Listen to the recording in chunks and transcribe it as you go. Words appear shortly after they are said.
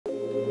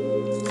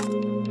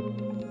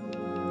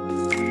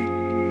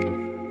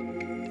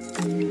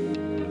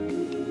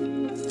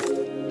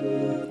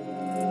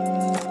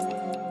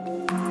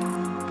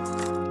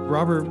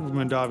Robert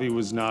Mondavi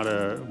was not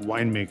a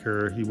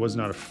winemaker. He was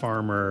not a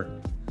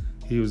farmer.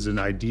 He was an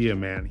idea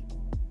man.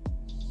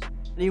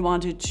 He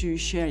wanted to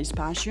share his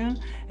passion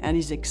and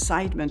his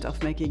excitement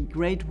of making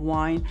great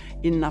wine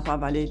in Napa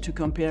Valley to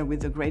compare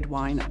with the great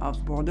wine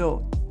of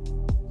Bordeaux.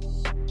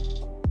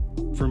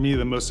 For me,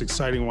 the most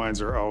exciting wines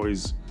are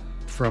always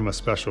from a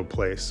special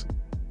place.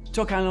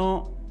 To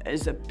Kalon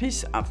is a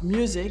piece of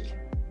music,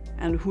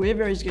 and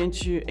whoever is going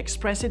to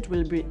express it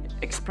will be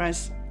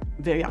expressed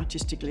very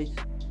artistically.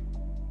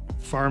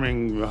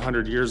 Farming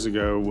 100 years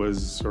ago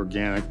was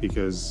organic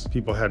because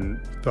people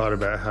hadn't thought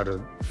about how to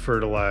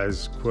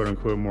fertilize, quote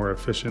unquote, more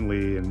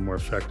efficiently and more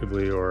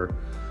effectively, or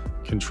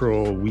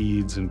control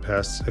weeds and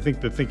pests. I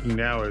think the thinking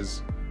now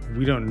is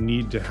we don't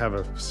need to have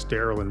a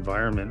sterile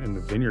environment in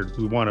the vineyard.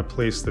 We want a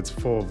place that's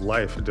full of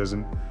life. It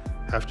doesn't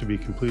have to be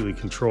completely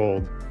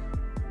controlled.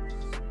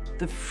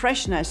 The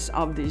freshness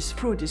of this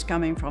fruit is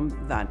coming from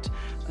that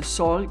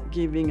soil,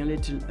 giving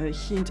a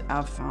hint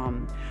of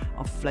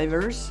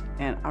flavors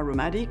and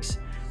aromatics.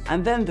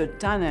 And then the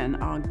tannin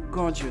are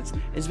gorgeous.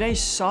 It's very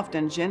soft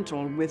and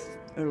gentle with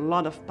a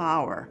lot of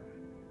power.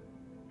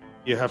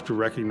 You have to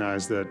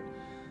recognize that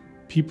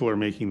people are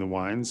making the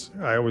wines.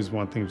 I always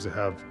want things to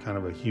have kind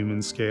of a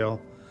human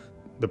scale.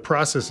 The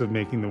process of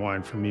making the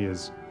wine for me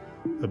is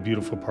a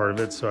beautiful part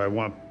of it, so I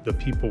want the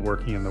people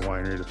working in the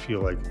winery to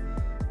feel like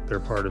they're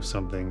part of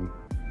something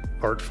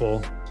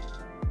artful.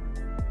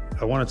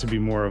 I want it to be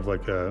more of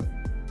like a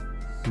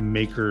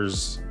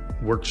maker's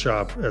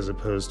workshop as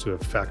opposed to a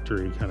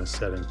factory kind of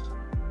setting.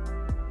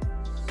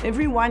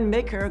 Every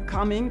winemaker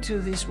coming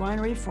to this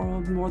winery for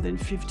more than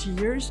 50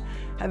 years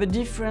have a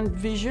different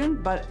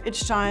vision, but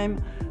each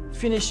time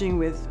finishing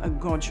with a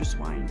gorgeous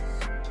wine.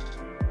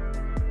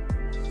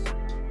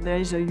 There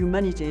is a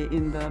humanity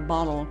in the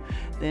bottle,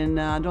 then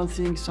I don't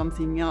think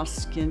something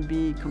else can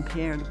be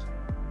compared.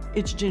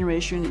 Each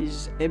generation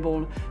is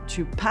able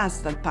to pass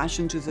that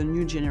passion to the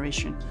new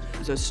generation.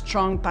 The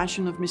strong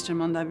passion of Mr.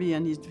 Mondavi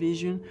and his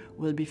vision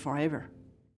will be forever.